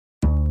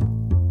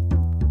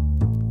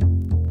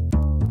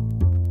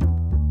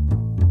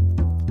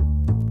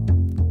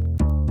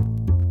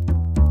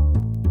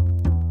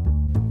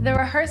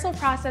rehearsal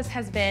process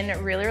has been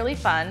really, really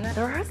fun.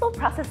 The rehearsal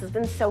process has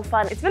been so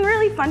fun. It's been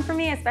really fun for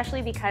me,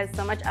 especially because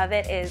so much of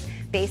it is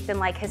based in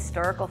like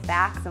historical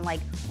facts and like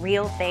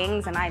real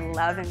things, and I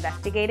love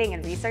investigating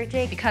and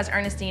researching. Because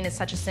Ernestine is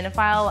such a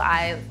cinephile,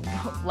 I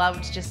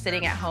loved just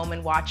sitting at home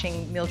and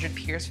watching Mildred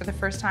Pierce for the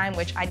first time,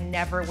 which I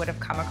never would have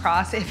come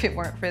across if it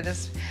weren't for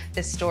this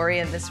story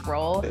and this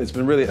role. It's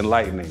been really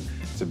enlightening,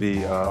 to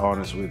be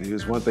honest with you.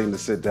 It's one thing to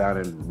sit down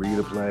and read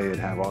a play and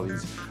have all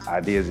these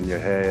ideas in your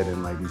head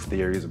and like these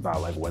theories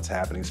about like what's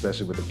happening,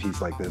 especially with a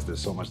piece like this. There's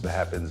so much that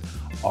happens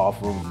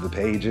off of the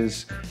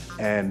pages,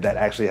 and that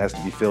actually has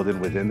to be filled in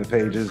within the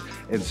pages.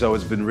 And so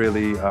it's been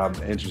really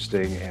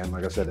interesting and,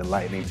 like I said,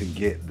 enlightening to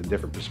get the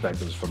different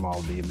perspectives from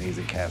all the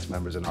amazing cast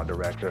members and our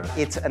director.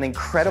 It's an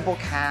incredible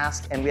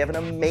cast, and we have an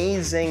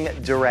amazing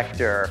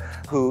director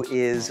who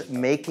is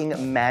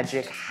making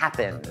magic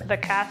happen. The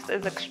cast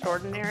is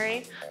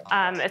extraordinary.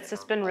 It's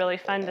just been really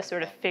fun to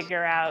sort of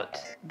figure out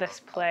this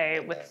play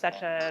with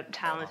such a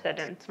talented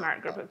and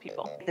smart group of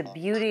people. The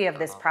beauty of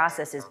this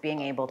process is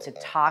being able to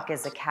talk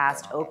as a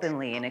cast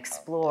openly and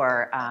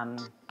explore,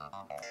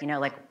 you know,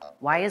 like,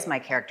 why is my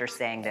character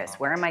saying this?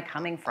 Where am I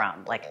coming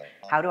from? Like,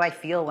 how do I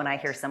feel when I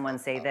hear someone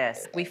say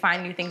this? We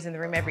find new things in the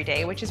room every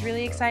day, which is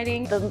really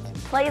exciting. The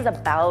play is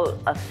about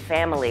a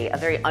family, a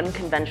very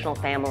unconventional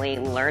family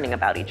learning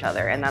about each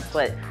other, and that's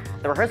what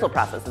the rehearsal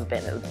process has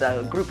been. It's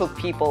a group of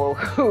people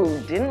who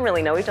didn't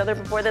really know each other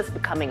before this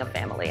becoming a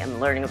family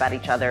and learning about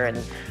each other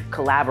and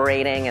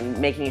collaborating and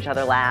making each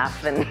other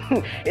laugh. And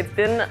it's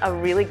been a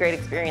really great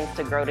experience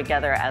to grow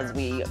together as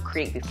we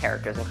create these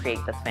characters and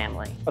create this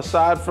family.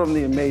 Aside from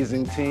the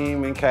amazing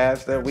team and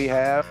cast that we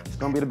have, it's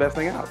gonna be the best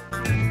thing out.